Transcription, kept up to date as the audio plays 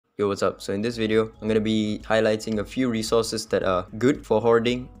Yo, what's up? So in this video, I'm going to be highlighting a few resources that are good for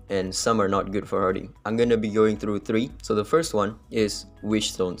hoarding and some are not good for hoarding. I'm going to be going through 3. So the first one is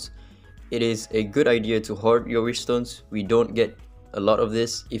wish stones. It is a good idea to hoard your wish stones. We don't get a lot of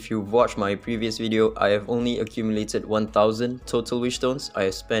this. If you've watched my previous video, I have only accumulated 1000 total wish stones. I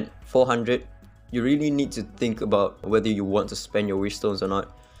have spent 400. You really need to think about whether you want to spend your wish stones or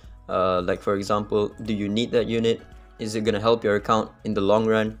not. Like for example, do you need that unit? Is it going to help your account in the long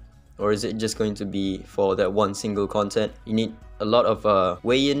run, or is it just going to be for that one single content? You need a lot of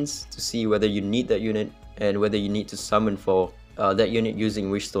weigh-ins to see whether you need that unit and whether you need to summon for that unit using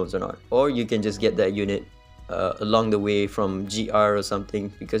wish stones or not. Or you can just get that unit along the way from GR or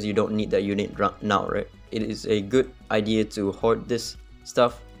something, because you don't need that unit now, right? It is a good idea to hoard this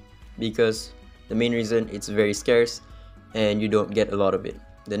stuff because the main reason, it's very scarce and you don't get a lot of it.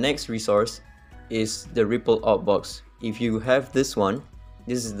 The next resource is the Ripple Out Box. If you have this one,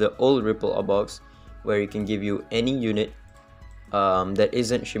 this is the old Ripple Out Box where it can give you any unit that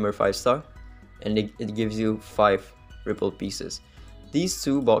isn't Shimmer 5-star, and it gives you 5 Ripple pieces. These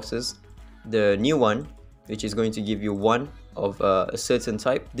 2 boxes, the new one, which is going to give you 1 of a certain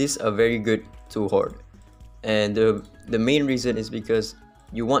type, these are very good to hoard. And the main reason is because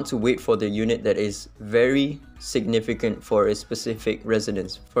you want to wait for the unit that is very significant for a specific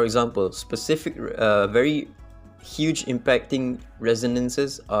resonance. For example, specific very huge impacting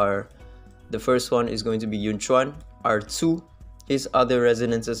resonances are, the first one is going to be Yunchuan, R2. His other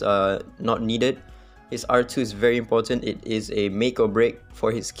resonances are not needed. His R2 is very important. It is a make or break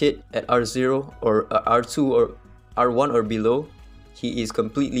for his kit. At R0 or R2 or R1 or below, he is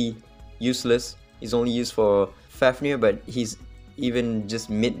completely useless. He's only used for Fafnir, but he's even just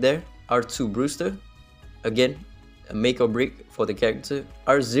mid there. R2 Brewster, again, a make or break for the character.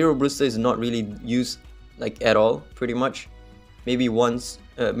 R0 Brewster is not really used like at all, pretty much. Maybe once,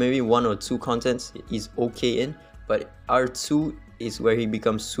 maybe 1 or 2 contents is okay in, but R2 is where he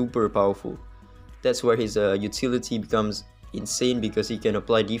becomes super powerful. That's where his utility becomes insane, because he can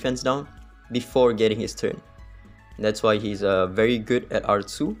apply defense down before getting his turn. And that's why he's very good at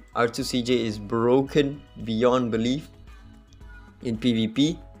R2. R2 CJ is broken beyond belief in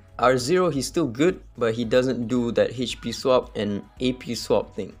PvP. R0, he's still good, but he doesn't do that HP swap and AP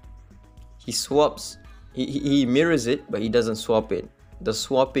swap thing. He swaps, he mirrors it, but he doesn't swap it. The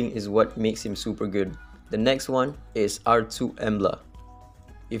swapping is what makes him super good. The next one is R2 Embla.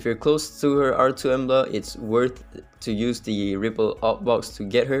 If you're close to her R2 Embla, it's worth to use the Ripple Out Box to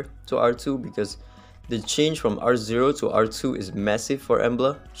get her to R2, because the change from R0 to R2 is massive for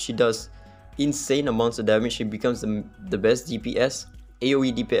Embla. She does insane amounts of damage. She becomes the best DPS,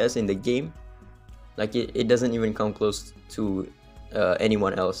 AoE DPS in the game. Like it doesn't even come close to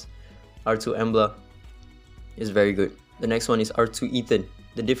anyone else. R2 Embla is very good. The next one is R2 Ethan.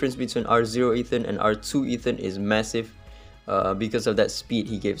 The difference between R0 Ethan and R2 Ethan is massive because of that speed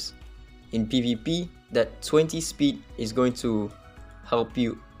he gives. In PvP, that 20 speed is going to help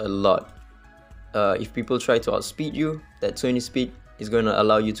you a lot. If people try to outspeed you, that 20 speed is going to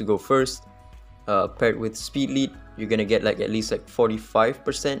allow you to go first. Paired with speed lead, you're gonna get like at least like 45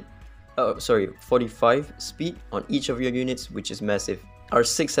 speed on each of your units, which is massive.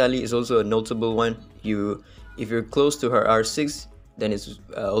 R6 Sally is also a notable one. If you're close to her R6, then it's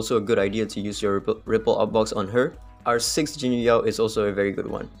also a good idea to use your Ripple Out Box on her. R6 Jinyu Yao is also a very good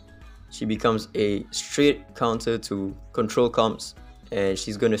one. She becomes a straight counter to control comps, and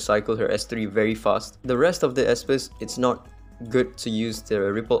she's going to cycle her S3 very fast. The rest of the Espers, it's not good to use the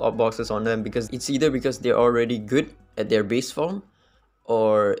Ripple Out Boxes on them, because it's either because they're already good at their base form,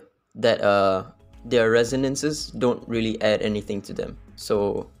 or that their resonances don't really add anything to them.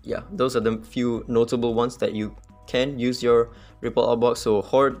 So yeah, those are the few notable ones that you can use your Ripple Out Box. So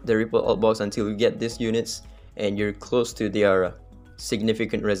hoard the Ripple Out Box until you get these units and you're close to their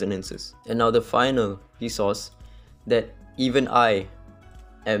significant resonances. And now the final resource that even I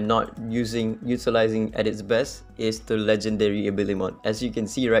am not utilizing at its best is the legendary Abilimon. As you can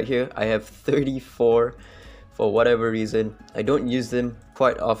see right here, I have 34 for whatever reason. I don't use them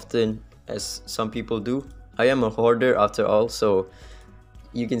quite often as some people do. I am a hoarder after all, so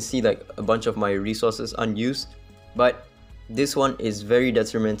you can see like a bunch of my resources unused, but this one is very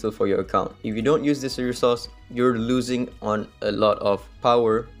detrimental for your account. If you don't use this resource, you're losing on a lot of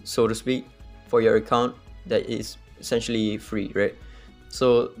power, so to speak, for your account that is essentially free, right?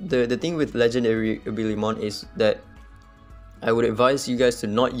 So the thing with legendary Abilimon is that I would advise you guys to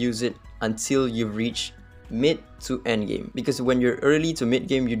not use it until you've reached mid to end game, because when you're early to mid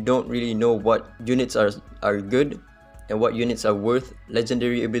game, you don't really know what units are good and what units are worth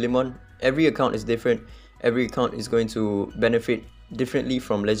legendary Abilimon. Every account is different. Every account is going to benefit differently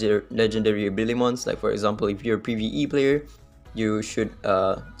from legendary abilimons. Like for example, if you're a PvE player, you should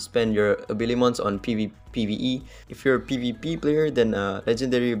spend your abilimons on PvE. If you're a PvP player, then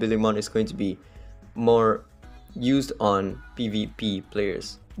legendary abilimon is going to be more used on PvP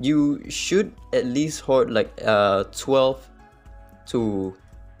players. You should at least hoard like 12 to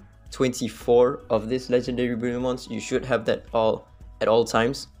 24 of these legendary abilimons. You should have that at all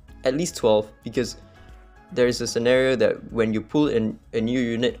times, at least 12, because there is a scenario that when you pull in a new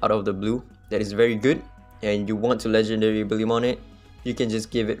unit out of the blue that is very good and you want to legendary abilimon it, you can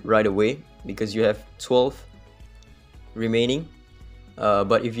just give it right away because you have 12 remaining.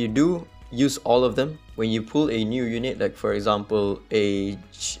 But if you do use all of them, when you pull a new unit, like for example a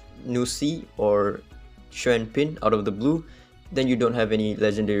Nusi or Xuan Pin out of the blue, then you don't have any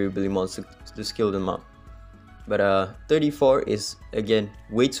legendary abilimons to skill them up. But 34 is again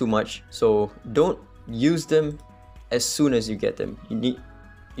way too much, so don't use them as soon as you get them.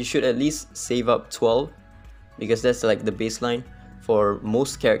 You should at least save up 12, because that's like the baseline for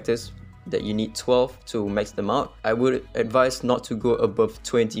most characters, that you need 12 to max them out. I would advise not to go above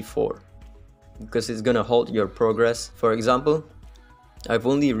 24 because it's gonna halt your progress. For example, I've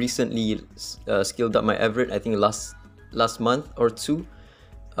only recently skilled up my Everett, I think last month or two.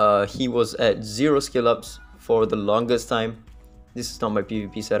 He was at 0 skill ups for the longest time. This is not my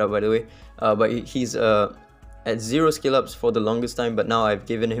PvP setup, by the way, but he's at 0 skill ups for the longest time. But now I've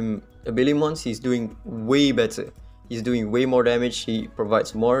given him abilimons. He's doing way better. He's doing way more damage. He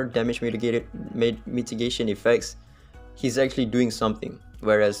provides more damage mitigation effects. He's actually doing something,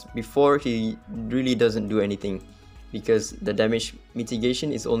 whereas before he really doesn't do anything because the damage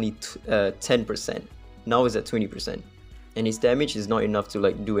mitigation is only 10%. Now it's at 20%, and his damage is not enough to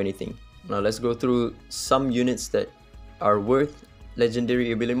like do anything. Now let's go through some units that are worth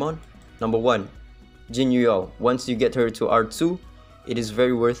legendary abilimon. Number 1, Jin Yuyao. Once you get her to R2, it is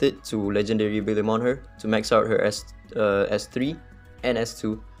very worth it to legendary abilimon her to max out her S3 and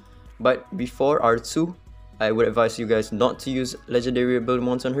S2. But before R2, I would advise you guys not to use legendary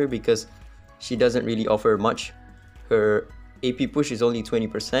abilimons on her because she doesn't really offer much. Her AP push is only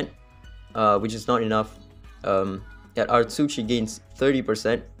 20%, which is not enough. At R2 she gains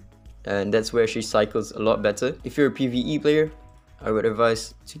 30%, and that's where she cycles a lot better. If you're a PvE player, I would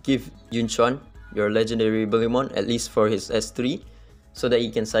advise to give Yun Chuan your legendary abilimon, at least for his S3, so that he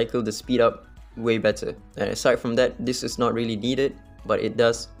can cycle the speed up way better. And aside from that, this is not really needed, but it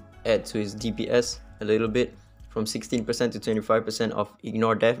does add to his DPS a little bit, from 16% to 25% of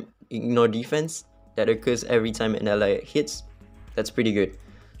ignore defense that occurs every time an ally hits. That's pretty good.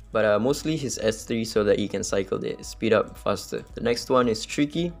 But mostly his S3 so that you can cycle the speed up faster. The next one is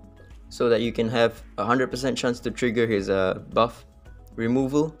Tricky, so that you can have 100% chance to trigger his buff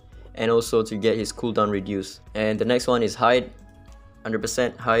removal and also to get his cooldown reduced. And the next one is Hide.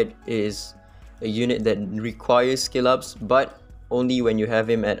 100% Hide is a unit that requires skill ups, but only when you have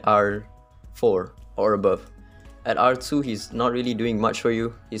him at R4 or above. At R2 he's not really doing much for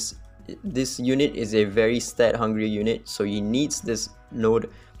you. This unit is a very stat hungry unit, so he needs this node,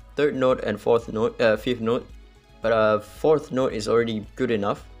 3rd node and 5th node. But 4th node is already good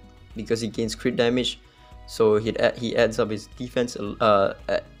enough because he gains crit damage, so he adds up his defense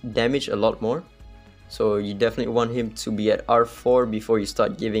damage a lot more. So you definitely want him to be at R4 before you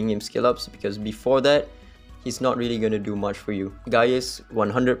start giving him skill ups, because before that he's not really going to do much for you. Ggez,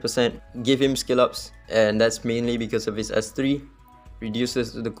 100% give him skill ups, and that's mainly because of his S3.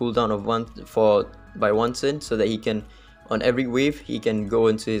 Reduces the cooldown of by 1 turn, so that he can, on every wave, he can go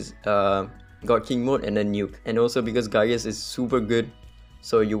into his God King mode and then nuke. And also because Ggez is super good,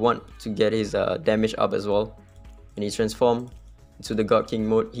 so you want to get his damage up as well. When he transforms into the God King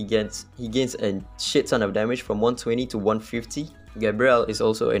mode, he gains a shit ton of damage from 120 to 150. Gabriel is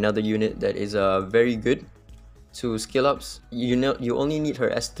also another unit that is very good to skill ups. You only need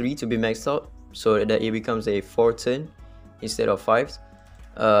her S3 to be maxed out, so that it becomes a 4 turn instead of 5.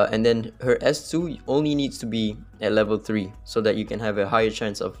 And then her S2 only needs to be at level 3 so that you can have a higher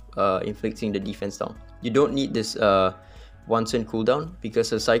chance of inflicting the defense down. You don't need this 1 turn cooldown because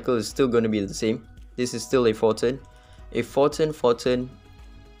her cycle is still going to be the same. This is still a 4 turn. A 4 turn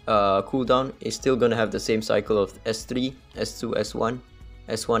cooldown is still going to have the same cycle of S3, S2, S1,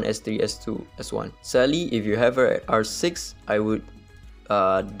 S1, S3, S2, S1. Sadly, if you have her at R6, I would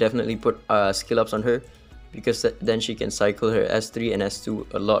definitely put skill ups on her, because then she can cycle her S3 and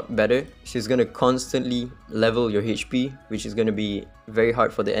S2 a lot better. She's going to constantly level your HP, which is going to be very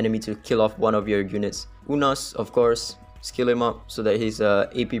hard for the enemy to kill off one of your units. Unas, of course, skill him up so that his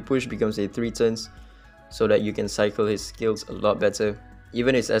AP push becomes a 3 turns, so that you can cycle his skills a lot better.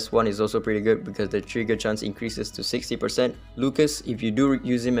 Even his S1 is also pretty good because the trigger chance increases to 60%. Lucas, if you do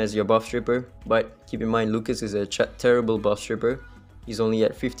use him as your buff stripper, but keep in mind Lucas is a terrible buff stripper. He's only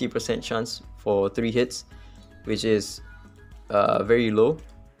at 50% chance for 3 hits, which is very low.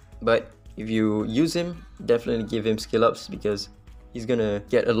 But if you use him, definitely give him skill ups because he's gonna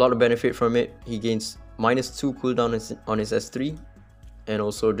get a lot of benefit from it. He gains -2 cooldown on his S3, and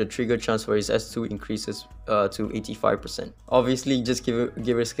also the trigger chance for his S2 increases to 85%. Obviously, just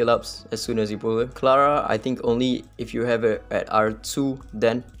give her skill ups as soon as you pull her. Clara, I think only if you have her at R2,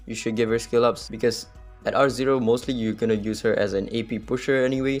 then you should give her skill ups, because at R0 mostly you're gonna use her as an AP pusher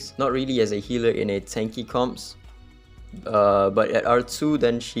anyways, not really as a healer in a tanky comps. But at R2,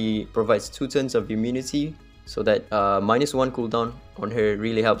 then she provides 2 turns of immunity, so that -1 cooldown on her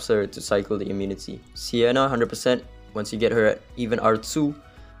really helps her to cycle the immunity. Sienna, 100%. Once you get her at even R2,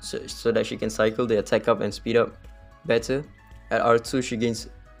 so that she can cycle the attack up and speed up better. At R2 she gains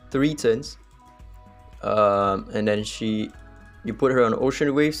 3 turns, and then you put her on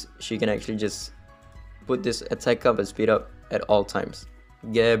ocean waves, she can actually just put this attack up and speed up at all times.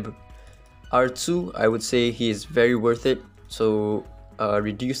 Geb, R2, I would say he is very worth it, so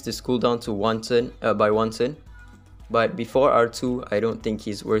reduce this cooldown to 1 turn, by 1 turn. But before R2, I don't think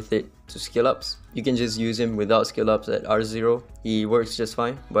he's worth it to skill ups. You can just use him without skill ups at R0. He works just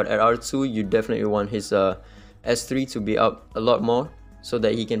fine. But at R2, you definitely want his S3 to be up a lot more, so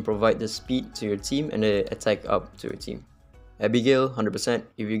that he can provide the speed to your team and the attack up to your team. Abigail, 100%.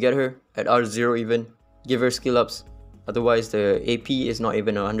 If you get her at R0 even, give her skill ups. Otherwise, the AP is not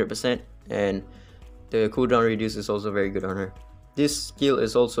even 100%, and the cooldown reduce is also very good on her. This skill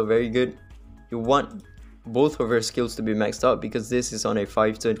is also very good. You want both of her skills to be maxed out because this is on a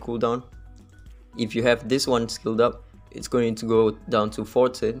 5 turn cooldown. If you have this one skilled up, it's going to go down to 4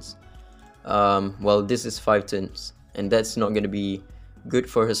 turns, while this is 5 turns, and that's not going to be good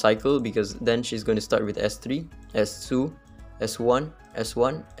for her cycle, because then she's going to start with S3, S2, S1,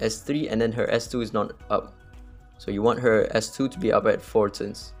 S1, S3, and then her S2 is not up. So you want her S2 to be up at 4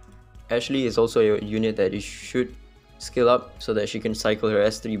 turns. Ashley is also a unit that you should skill up so that she can cycle her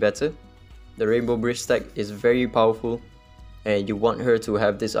S3 better. The Rainbow Bridge stack is very powerful, and you want her to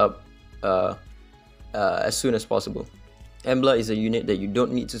have this up as soon as possible. Embla is a unit that you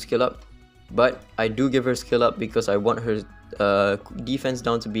don't need to skill up, but I do give her skill up because I want her defense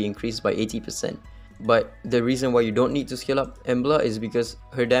down to be increased by 80%. But the reason why you don't need to skill up Embla is because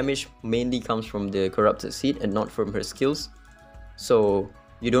her damage mainly comes from the Corrupted Seed and not from her skills. So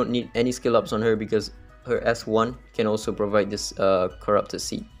you don't need any skill ups on her because her S1 can also provide this Corrupted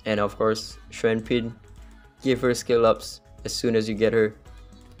Seed. And of course, Shuanpin, give her skill ups as soon as you get her.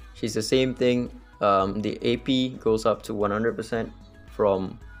 She's the same thing. The AP goes up to 100%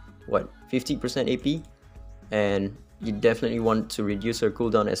 from 50% AP, and you definitely want to reduce her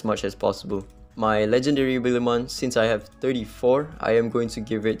cooldown as much as possible. My legendary Abilimon, since I have 34, I am going to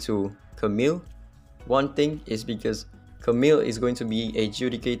give it to Camille. One thing is because Camille is going to be a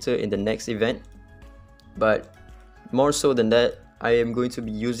Judicator in the next event, but more so than that, I am going to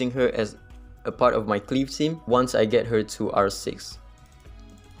be using her as a part of my cleave team once I get her to R6.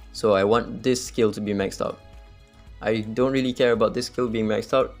 So I want this skill to be maxed out. I don't really care about this skill being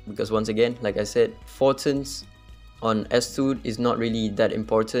maxed out because, once again, like I said, 4 turns on S2 is not really that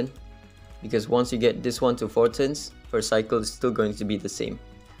important, because once you get this one to 4 turns, her cycle is still going to be the same.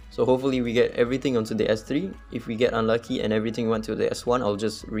 So hopefully we get everything onto the S3. If we get unlucky and everything went to the S1, I'll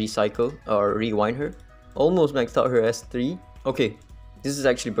just recycle or rewind her. Almost maxed out her S3. Okay, this is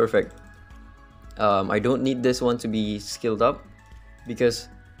actually perfect. I don't need this one to be skilled up because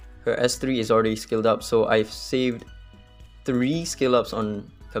her S3 is already skilled up, so I've saved 3 skill ups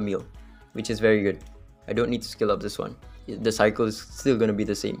on Camille, which is very good. I don't need to skill up this one. The cycle is still going to be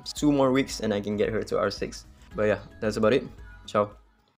the same. 2 more weeks and I can get her to R6. But yeah, that's about it. Ciao.